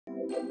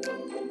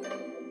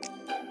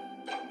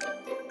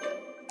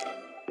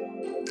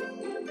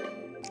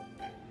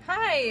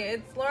Hi,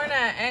 it's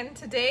Lorna, and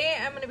today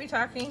I'm going to be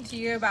talking to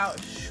you about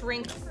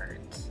shrink art.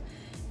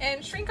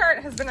 And shrink art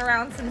has been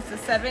around since the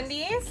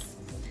 70s,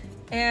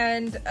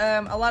 and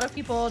a lot of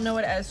people know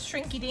it as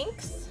shrinky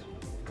dinks.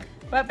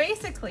 But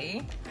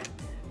basically,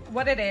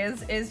 what it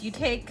is you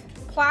take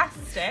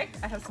plastic.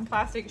 I have some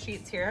plastic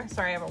sheets here.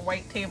 Sorry, I have a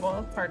white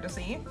table, it's hard to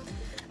see.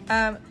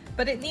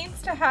 But it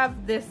needs to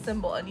have this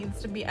symbol. It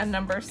needs to be a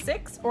number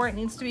 6, or it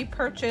needs to be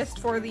purchased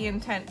for the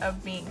intent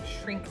of being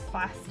shrink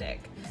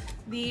plastic.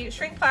 The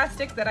shrink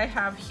plastic that I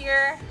have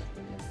here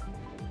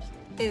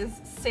is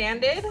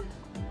sanded,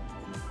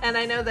 and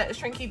I know that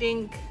Shrinky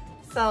Dink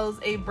sells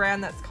a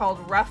brand that's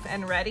called Rough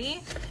and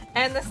Ready,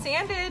 and the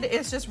sanded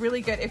is just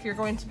really good if you're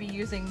going to be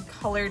using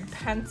colored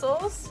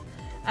pencils.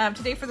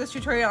 Today for this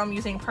tutorial I'm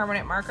using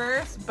permanent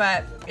markers,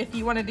 but if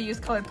you wanted to use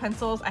colored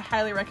pencils, I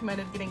highly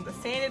recommended getting the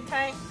sanded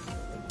kind.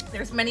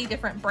 There's many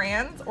different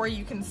brands, or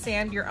you can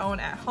sand your own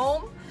at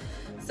home.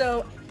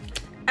 So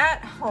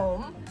at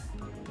home,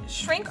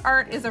 shrink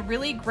art is a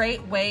really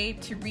great way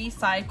to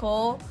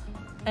recycle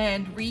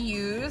and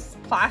reuse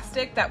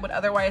plastic that would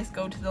otherwise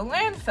go to the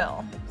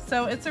landfill.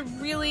 So it's a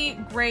really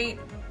great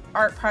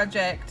art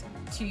project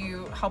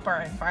to help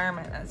our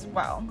environment as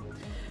well.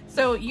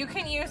 So you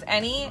can use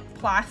any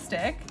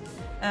plastic,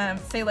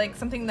 say like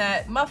something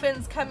that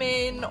muffins come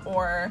in,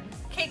 or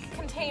cake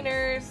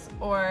containers,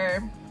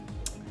 or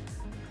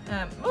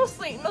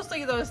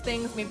mostly those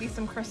things, maybe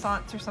some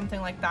croissants or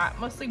something like that.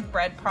 Mostly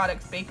bread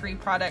products, bakery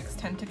products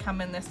tend to come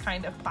in this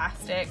kind of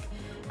plastic.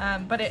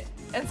 And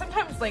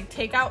sometimes like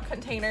takeout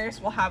containers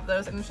will have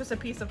those, and it's just a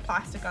piece of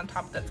plastic on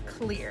top that's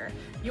clear.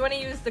 You want to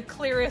use the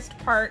clearest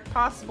part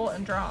possible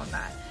and draw on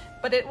that.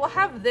 But it will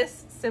have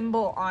this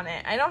symbol on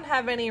it. I don't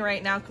have any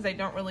right now because I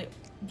don't really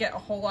get a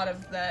whole lot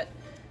of that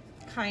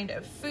kind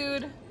of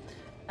food.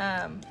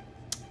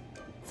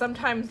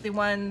 Sometimes the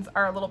ones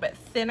are a little bit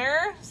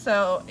thinner,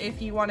 so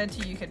if you wanted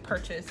to, you could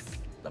purchase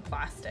the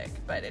plastic,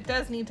 but it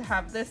does need to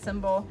have this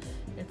symbol.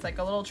 It's like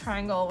a little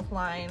triangle with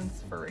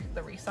lines for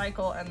the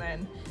recycle, and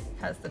then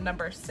has the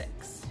number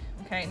 6.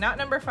 Okay, not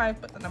number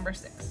 5, but the number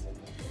 6.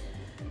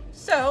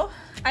 So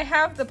I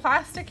have the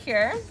plastic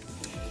here,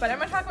 but I'm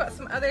gonna talk about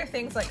some other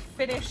things like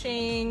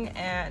finishing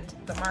and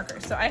the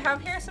markers. So I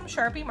have here some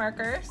Sharpie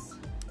markers.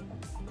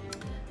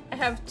 I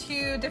have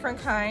 2 different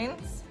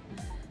kinds.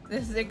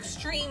 This is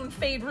extreme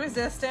fade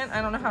resistant.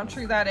 I don't know how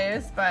true that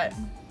is, but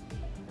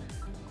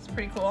it's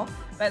pretty cool.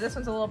 But this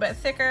one's a little bit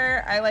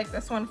thicker. I like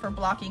this one for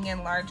blocking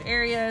in large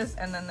areas,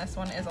 and then this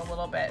one is a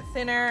little bit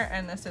thinner,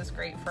 and this is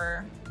great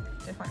for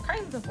different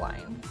kinds of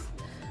lines.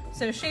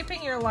 So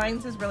shaping your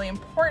lines is really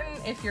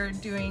important if you're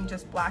doing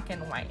just black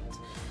and white.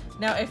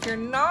 Now, if you're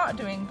not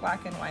doing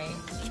black and white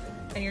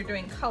and you're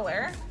doing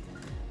color,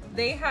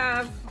 they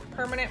have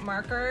permanent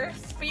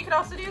markers, but you could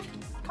also do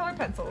colored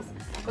pencils.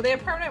 But they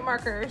have permanent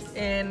markers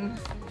in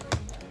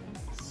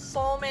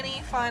so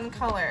many fun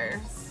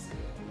colors.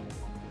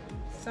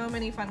 So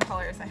many fun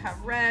colors. I have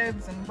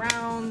reds and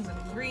browns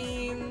and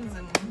greens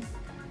and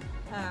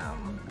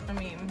I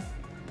mean,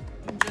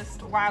 just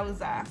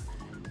wowza.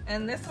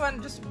 And this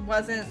one just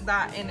wasn't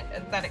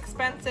that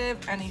expensive,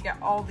 and you get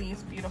all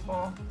these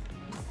beautiful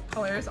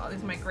colors. All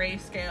these are my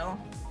grayscale.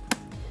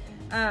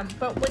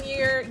 But when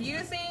you're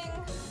using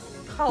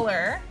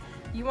color,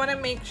 you want to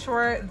make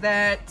sure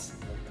that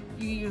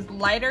you use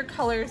lighter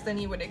colors than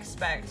you would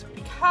expect,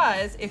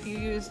 because if you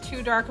use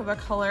too dark of a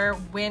color,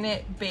 when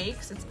it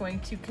bakes, it's going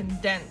to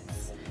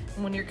condense.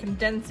 And when you're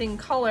condensing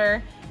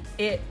color,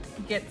 it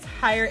gets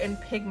higher in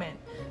pigment.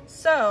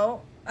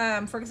 So,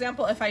 for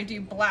example, if I do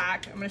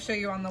black, I'm going to show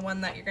you on the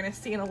one that you're going to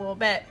see in a little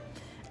bit.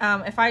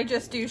 If I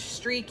just do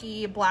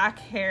streaky black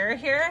hair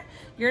here,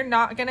 you're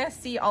not going to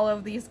see all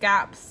of these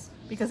gaps,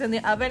 because in the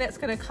oven it's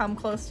going to come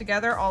close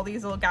together. All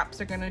these little gaps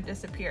are going to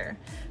disappear.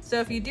 So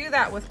if you do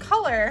that with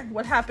color,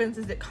 what happens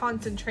is it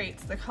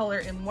concentrates the color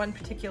in one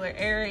particular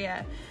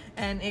area,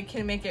 and it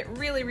can make it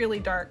really, really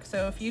dark.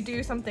 So if you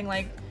do something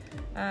like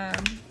a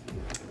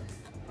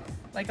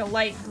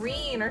light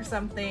green or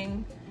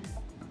something,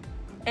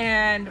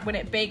 and when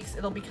it bakes,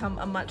 it'll become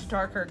a much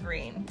darker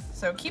green.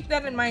 So keep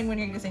that in mind when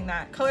you're using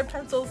that. Colored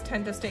pencils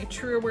tend to stay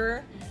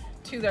truer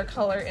to their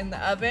color in the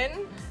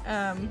oven,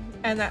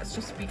 and that's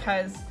just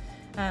because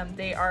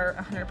they are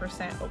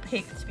 100%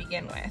 opaque to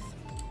begin with.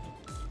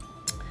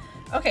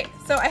 Okay,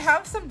 so I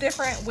have some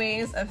different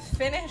ways of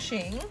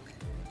finishing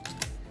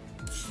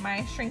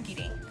my Shrinky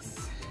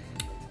Dinks.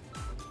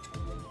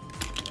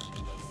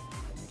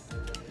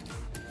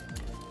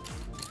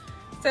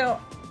 So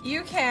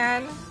you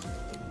can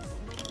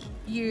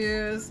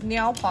use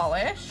nail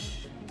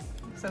polish.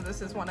 So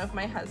this is one of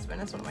my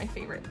husband. It's one of my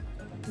favorite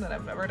that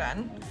I've ever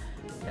done,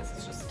 because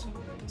it's just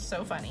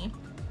so funny.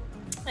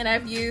 And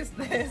I've used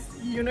this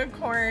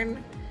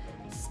unicorn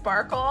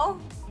sparkle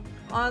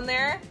on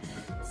there.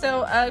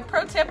 So a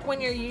pro tip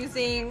when you're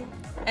using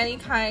any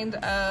kind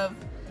of,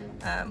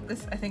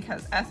 this I think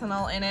has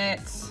ethanol in it.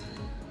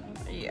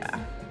 Yeah.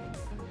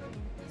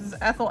 This is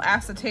ethyl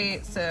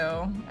acetate,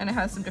 and it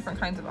has some different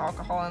kinds of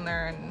alcohol in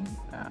there and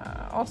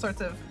all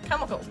sorts of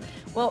chemicals.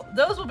 Well,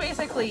 those will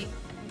basically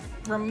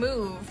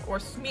remove or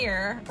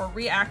smear or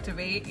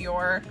reactivate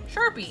your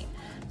Sharpie.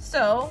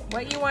 So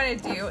what you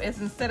want to do is,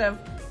 instead of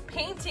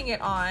painting it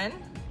on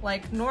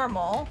like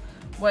normal,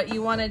 what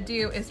you want to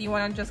do is you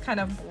want to just kind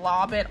of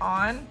blob it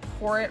on,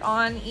 pour it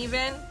on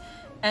even,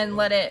 and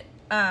let it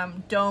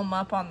dome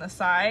up on the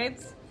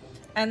sides.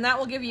 And that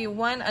will give you,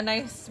 one, a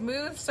nice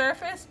smooth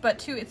surface, but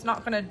two, it's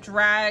not going to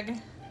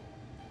drag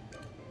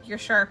your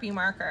Sharpie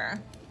marker.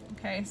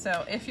 Okay,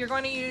 so if you're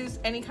going to use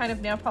any kind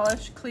of nail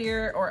polish,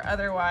 clear or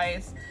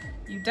otherwise,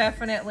 you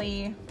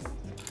definitely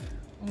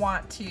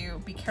want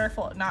to be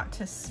careful not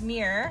to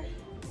smear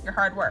your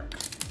hard work.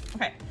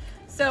 Okay,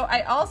 so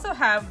I also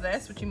have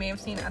this, which you may have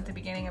seen at the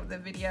beginning of the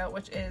video,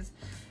 which is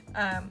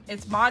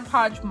it's Mod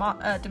Podge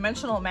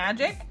Dimensional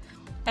Magic.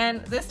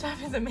 And this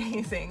stuff is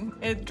amazing.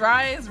 It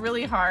dries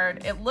really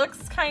hard. It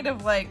looks kind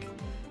of like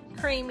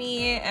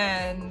creamy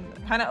and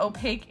kind of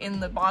opaque in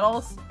the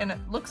bottles, and it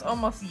looks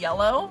almost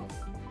yellow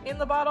in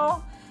the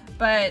bottle,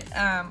 but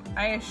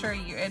I assure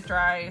you it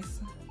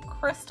dries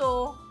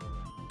crystal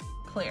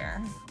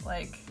clear,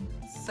 like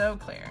so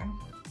clear.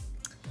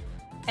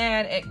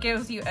 And it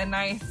gives you a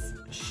nice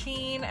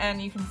sheen,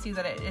 and you can see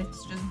that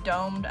it's just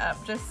domed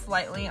up just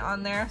slightly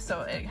on there,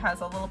 so it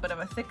has a little bit of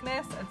a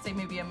thickness. I'd say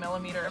maybe a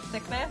millimeter of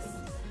thickness.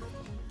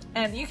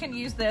 And you can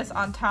use this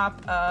on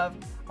top of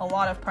a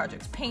lot of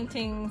projects,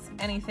 paintings,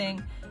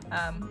 anything,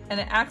 and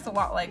it acts a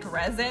lot like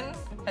resin.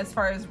 As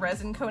far as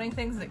resin coating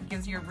things, it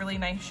gives you a really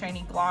nice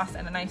shiny gloss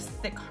and a nice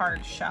thick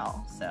hard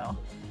shell. So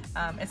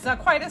it's not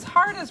quite as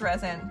hard as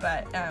resin,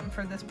 but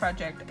for this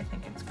project I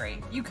think it's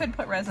great. You could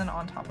put resin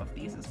on top of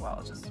these as well.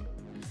 It's just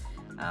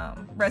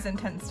resin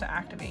tends to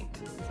activate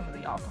some of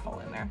the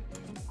alcohol in there.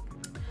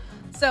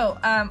 So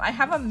I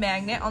have a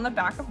magnet on the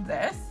back of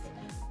this,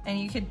 and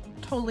you could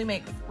totally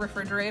make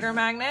refrigerator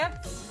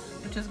magnets,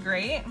 which is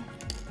great.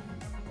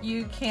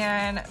 You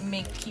can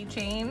make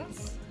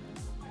keychains,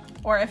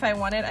 or if I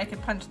wanted, I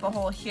could punch the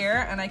hole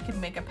here and I could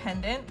make a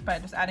pendant by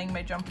just adding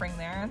my jump ring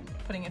there and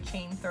putting a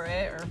chain through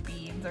it, or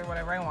beads, or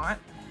whatever I want.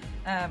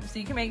 So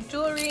you can make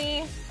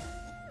jewelry,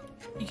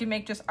 you can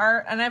make just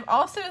art, and I've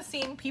also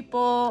seen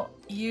people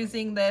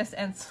using this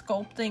and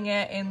sculpting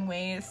it in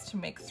ways to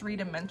make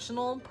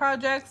three-dimensional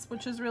projects,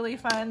 which is really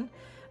fun.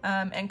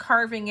 And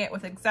carving it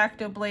with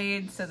X-Acto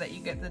blades so that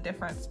you get the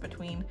difference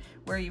between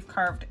where you've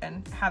carved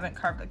and haven't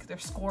carved, like they're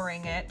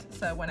scoring it,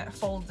 so when it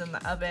folds in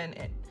the oven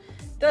it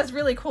does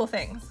really cool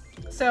things.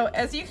 So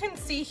as you can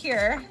see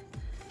here,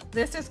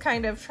 this is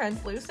kind of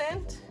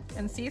translucent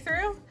and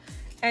see-through,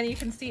 and you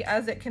can see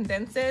as it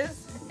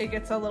condenses it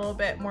gets a little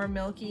bit more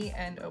milky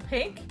and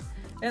opaque,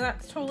 and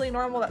that's totally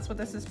normal. That's what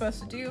this is supposed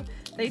to do.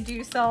 They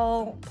do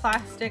sell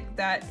plastic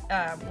that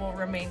will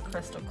remain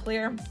crystal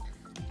clear.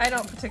 I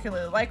don't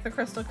particularly like the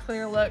crystal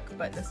clear look,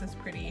 but this is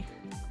pretty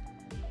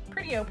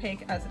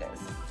opaque as it is.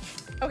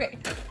 Okay,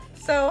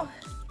 so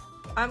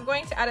I'm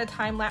going to add a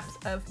time lapse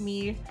of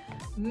me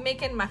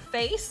making my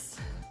face.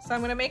 So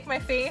I'm gonna make my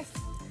face,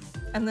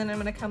 and then I'm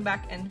gonna come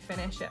back and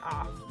finish it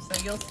off.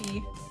 So you'll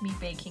see me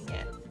baking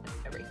it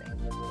and everything.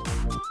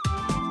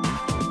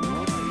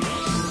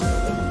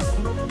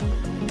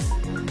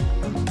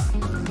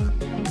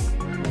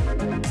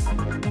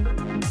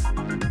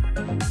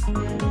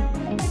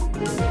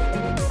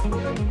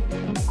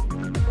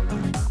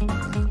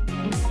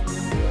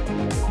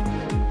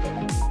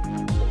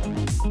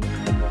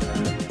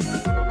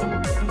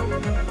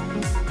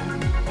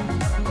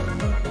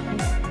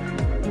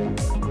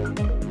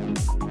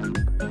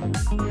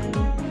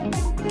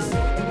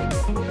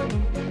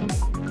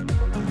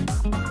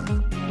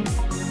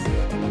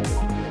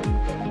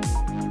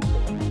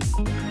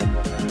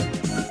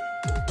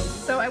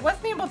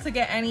 To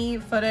get any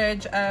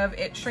footage of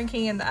it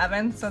shrinking in the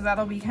oven, so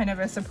that'll be kind of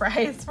a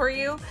surprise for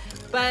you.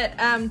 But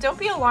don't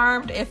be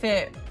alarmed if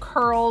it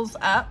curls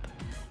up.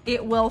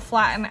 It will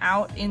flatten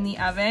out in the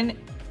oven.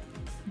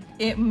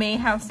 It may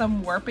have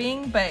some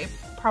warping, but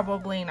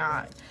probably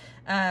not.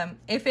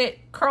 If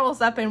it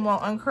curls up and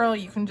won't uncurl,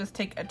 you can just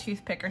take a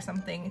toothpick or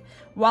something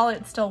while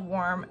it's still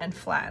warm and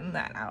flatten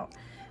that out.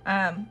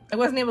 I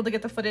wasn't able to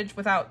get the footage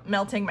without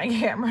melting my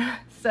camera,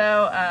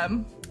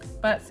 so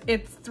but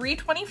it's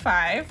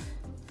 325.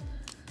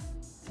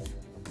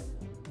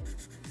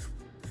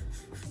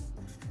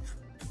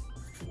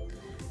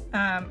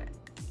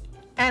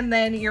 And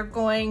then you're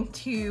going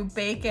to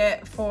bake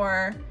it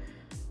for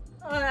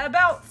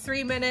about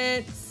 3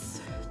 minutes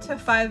to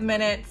 5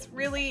 minutes.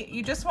 Really,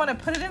 you just want to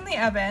put it in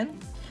the oven.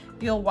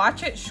 You'll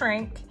watch it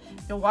shrink.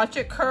 You'll watch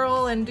it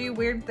curl and do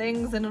weird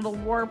things, and it'll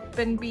warp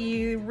and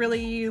be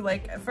really,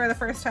 like, for the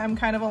first time,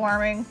 kind of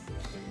alarming.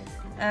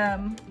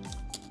 And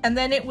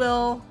then it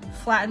will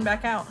flatten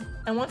back out.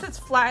 And once it's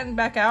flattened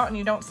back out and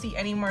you don't see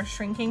any more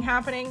shrinking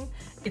happening,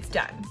 it's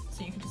done.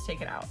 So you can just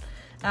take it out.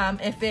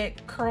 If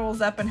it curls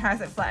up and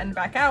hasn't flattened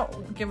back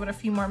out, give it a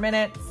few more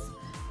minutes,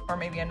 or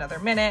maybe another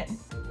minute.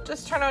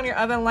 Just turn on your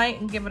oven light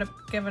and give it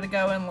a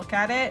go and look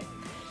at it.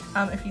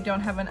 If you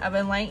don't have an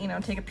oven light, you know,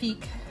 take a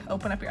peek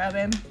open up your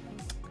oven.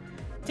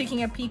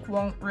 Taking a peek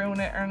won't ruin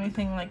it or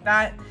anything like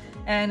that.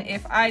 And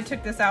if I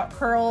took this out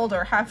curled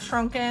or half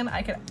shrunken,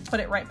 I could put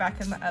it right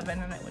back in the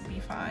oven and it would be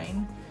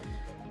fine.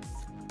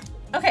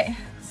 Okay,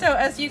 so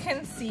as you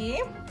can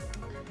see,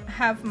 I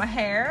have my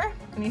hair,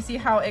 and you see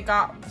how it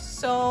got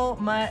so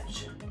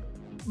much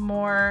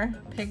more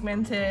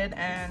pigmented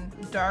and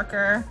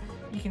darker.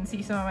 You can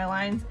see some of my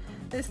lines.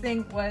 This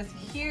thing was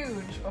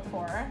huge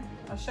before.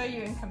 I'll show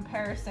you in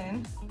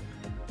comparison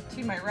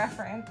to my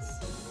reference.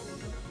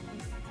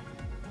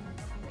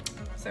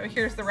 So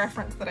here's the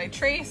reference that I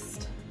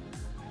traced.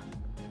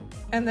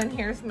 And then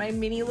here's my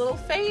mini little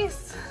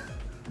face.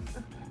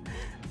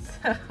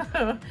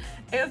 So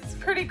it's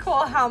pretty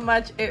cool how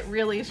much it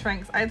really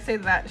shrinks. I'd say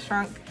that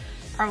shrunk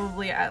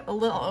probably at a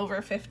little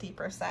over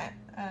 50%.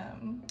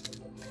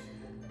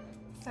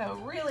 So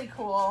really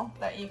cool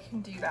that you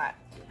can do that.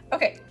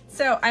 Okay,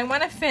 so I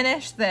want to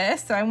finish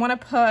this. So I want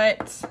to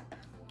put,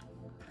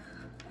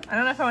 I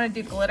don't know if I want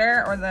to do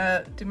glitter or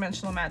the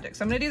dimensional magic.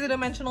 So I'm going to do the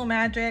dimensional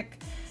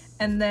magic,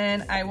 and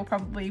then I will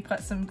probably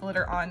put some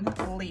glitter on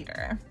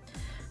later.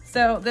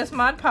 So this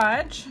Mod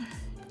Podge,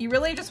 you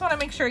really just want to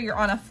make sure you're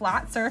on a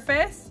flat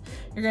surface.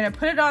 You're going to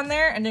put it on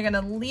there and you're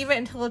going to leave it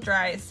until it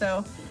dries.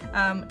 So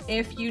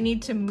if you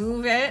need to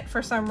move it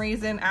for some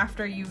reason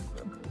after you've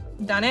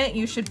done it,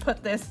 you should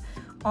put this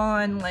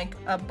on like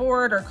a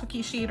board or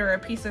cookie sheet or a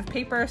piece of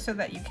paper so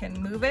that you can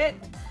move it.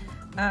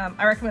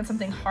 I recommend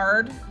something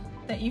hard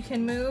that you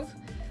can move.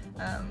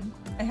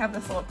 I have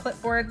this little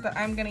clipboard that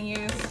I'm going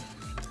to use.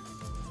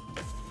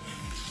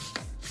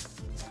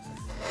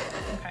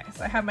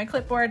 So I have my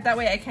clipboard, that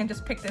way I can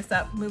just pick this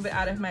up, move it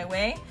out of my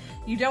way.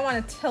 You don't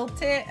want to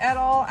tilt it at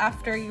all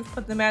after you've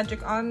put the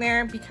magic on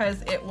there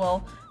because it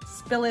will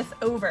spilleth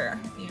over.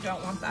 You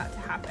don't want that to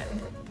happen.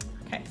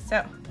 Okay,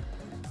 so,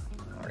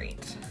 all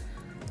right.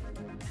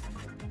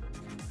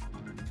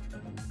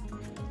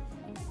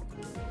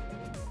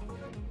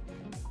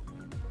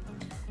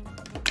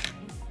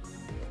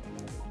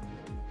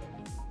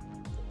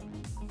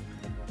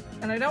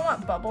 And I don't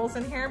want bubbles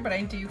in here, but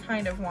I do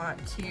kind of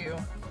want to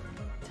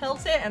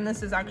tilt it, and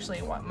this is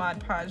actually what Mod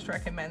Podge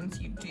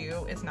recommends you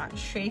do, is not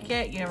shake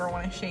it. You never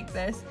want to shake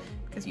this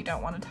because you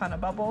don't want a ton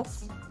of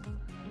bubbles.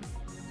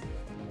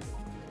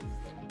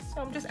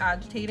 So I'm just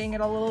agitating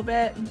it a little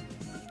bit.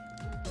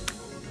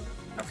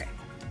 Okay,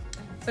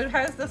 so it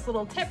has this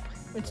little tip,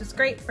 which is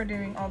great for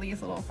doing all these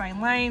little fine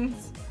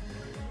lines.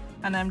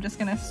 And I'm just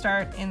gonna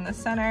start in the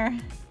center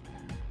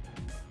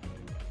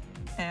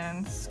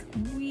and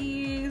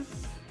squeeze.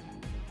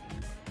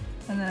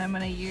 And then I'm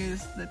going to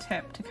use the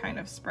tip to kind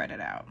of spread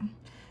it out.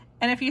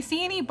 And if you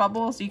see any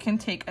bubbles, you can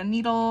take a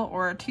needle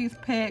or a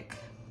toothpick.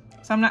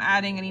 So I'm not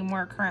adding any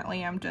more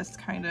currently. I'm just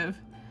kind of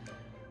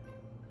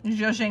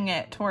zhuzhing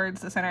it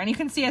towards the center. And you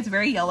can see it's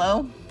very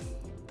yellow.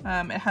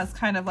 It has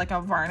kind of like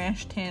a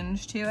varnish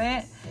tinge to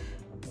it.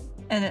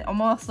 And it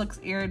almost looks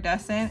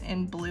iridescent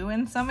and blue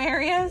in some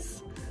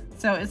areas.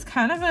 So it's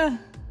kind of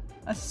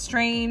a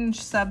strange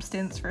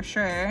substance for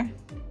sure.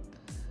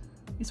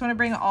 You just want to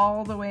bring it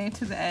all the way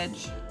to the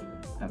edge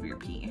of your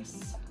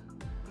piece.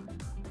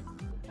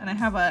 And I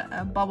have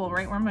a bubble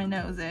right where my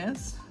nose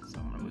is, so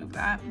I'm gonna move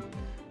that.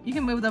 You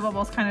can move the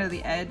bubbles kind of to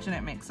the edge and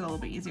it makes it a little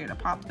bit easier to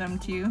pop them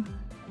too.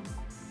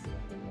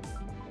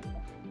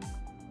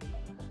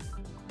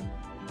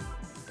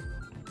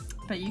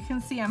 But you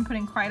can see I'm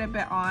putting quite a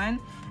bit on,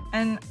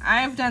 and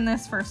I've done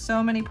this for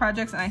so many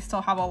projects and I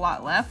still have a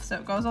lot left, so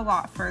it goes a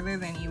lot further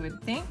than you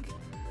would think.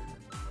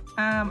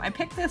 I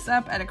picked this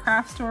up at a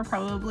craft store,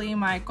 probably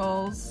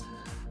Michael's,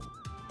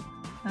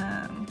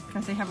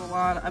 because they have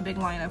a big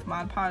line of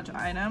Mod Podge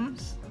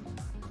items.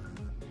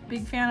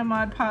 Big fan of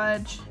Mod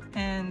Podge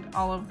and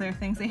all of their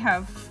things. They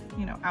have,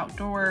 you know,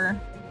 outdoor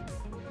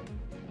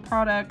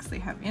products, they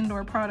have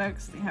indoor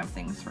products, they have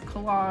things for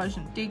collage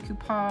and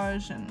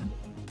decoupage and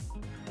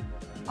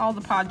all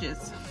the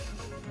podges.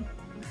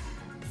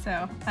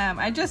 So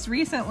I just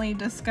recently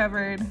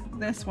discovered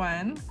this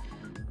one.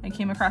 I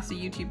came across a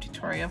YouTube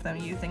tutorial of them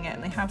using it,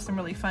 and they have some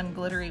really fun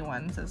glittery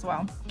ones as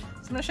well. So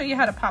I'm gonna show you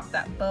how to pop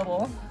that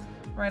bubble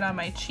right on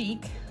my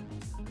cheek.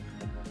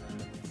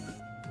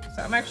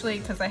 So I'm actually,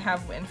 because I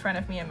have in front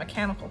of me a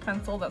mechanical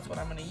pencil, that's what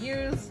I'm gonna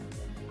use.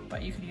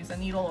 But you could use a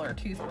needle or a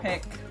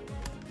toothpick.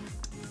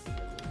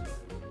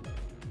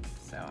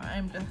 So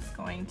I'm just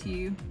going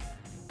to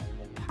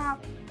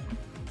pop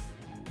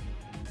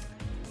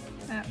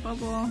that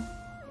bubble,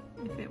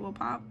 if it will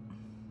pop.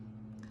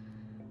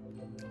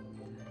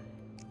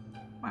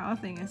 Wow,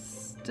 that thing is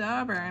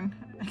stubborn.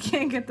 I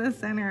can't get the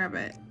center of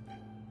it.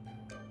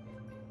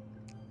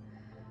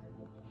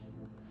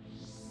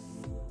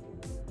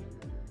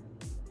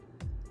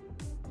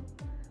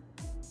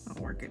 I'll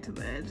work it to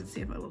the edge and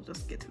see if it'll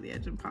just get to the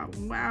edge and pop.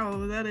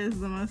 Wow, that is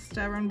the most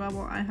stubborn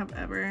bubble I have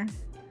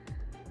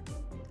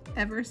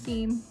ever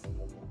seen.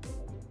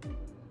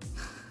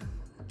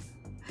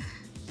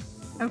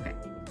 Okay,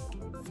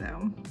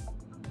 so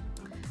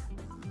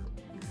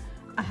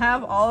I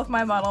have all of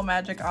my model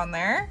magic on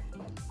there.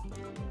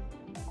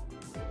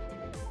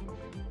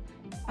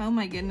 Oh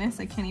my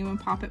goodness, I can't even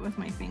pop it with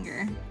my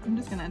finger. I'm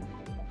just gonna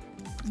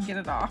get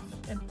it off.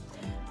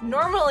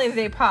 Normally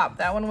they pop.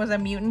 That one was a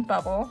mutant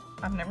bubble.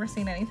 I've never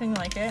seen anything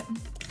like it.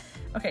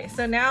 Okay,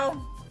 so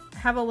now I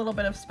have a little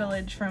bit of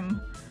spillage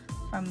from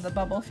the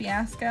bubble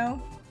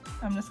fiasco.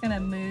 I'm just gonna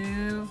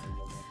move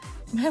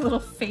my little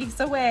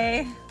face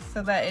away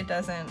so that it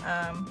doesn't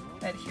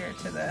adhere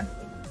to the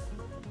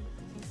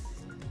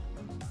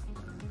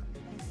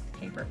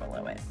paper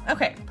below it.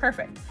 Okay,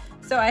 perfect.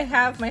 So I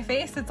have my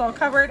face, it's all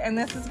covered, and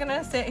this is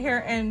gonna sit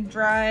here and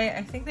dry.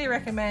 I think they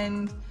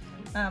recommend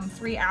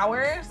 3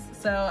 hours,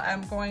 so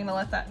I'm going to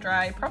let that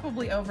dry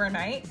probably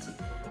overnight.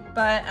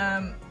 But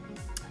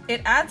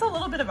it adds a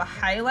little bit of a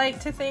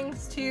highlight to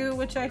things too,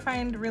 which I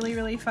find really,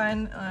 really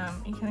fun.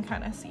 You can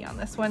kind of see on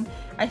this one.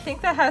 I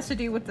think that has to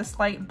do with the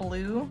slight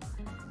blue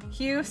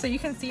hue. So you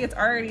can see it's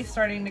already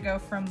starting to go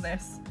from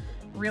this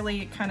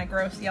really kind of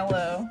gross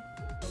yellow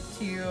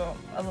to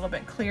a little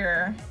bit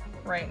clearer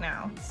right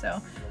now. So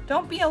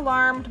don't be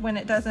alarmed when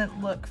it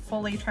doesn't look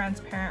fully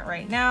transparent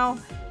right now.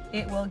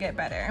 It will get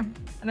better.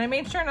 And I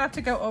made sure not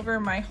to go over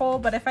my hole,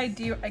 but if I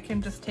do, I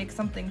can just take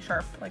something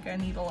sharp like a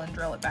needle and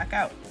drill it back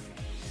out.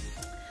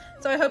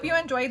 So I hope you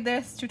enjoyed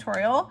this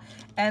tutorial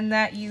and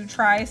that you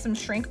try some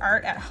shrink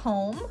art at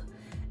home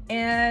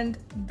and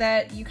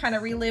that you kind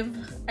of relive.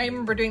 I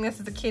remember doing this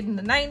as a kid in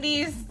the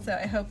 90s, so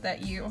I hope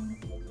that you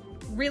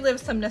relive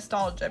some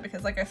nostalgia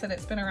because like I said,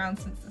 it's been around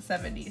since the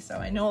 70s, so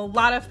I know a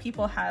lot of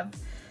people have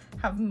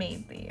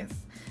made these.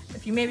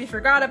 If you maybe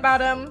forgot about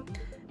them,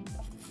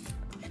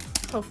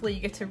 hopefully you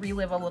get to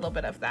relive a little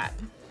bit of that.